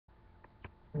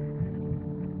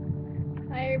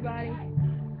Hey everybody,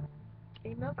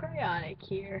 Female Cryonic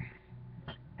here.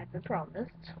 As I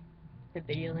promised, the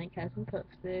video link has been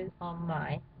posted on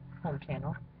my home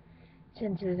channel.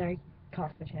 Since it is our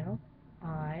cosplay channel,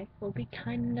 I will be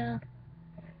kind enough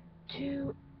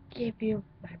to give you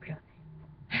my real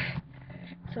name.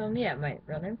 So yeah, my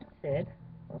real name is Sid.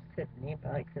 Well, Sydney, but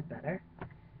I like Sid better.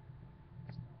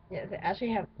 Yes, I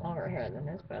actually have longer hair than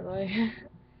this, by the way.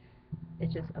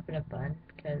 It's just up in a bun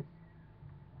because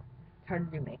it's hard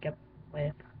to do makeup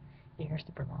with your hair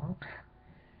super long.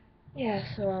 Yeah,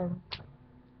 so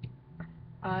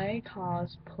I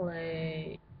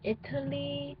cosplay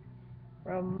Italy,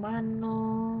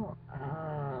 Romano,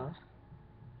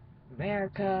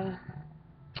 America.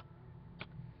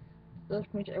 Those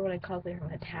pretty much everyone I cosplay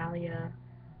from Italia.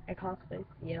 I cosplay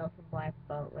Ciel from Black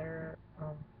Butler,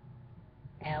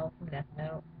 Al from Death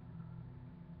Note,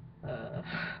 uh,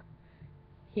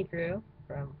 Hikaru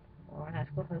from Warren High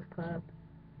School Host Club,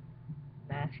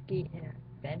 Masky and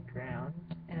Bedground,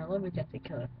 and a little bit Jesse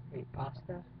Killer from Great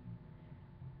Pasta,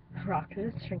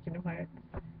 Roxas from Kingdom Hearts,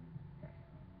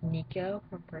 Nico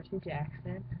from Percy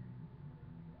Jackson.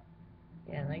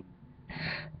 Yeah, like,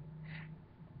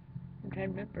 I'm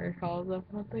trying to remember all of them.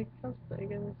 I don't think cosplay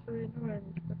because it's really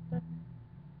annoying.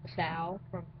 Sal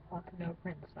from Altano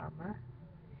Prince Sama.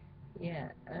 Yeah,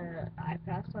 I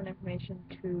passed on information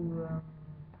to,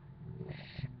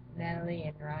 Natalie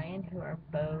and Ryan, who are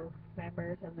both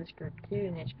members of this group too,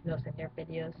 and they should post in their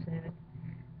videos soon.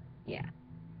 Yeah.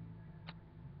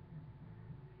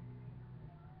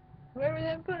 Whatever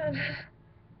that fun.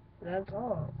 So that's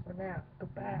all for now.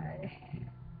 Goodbye.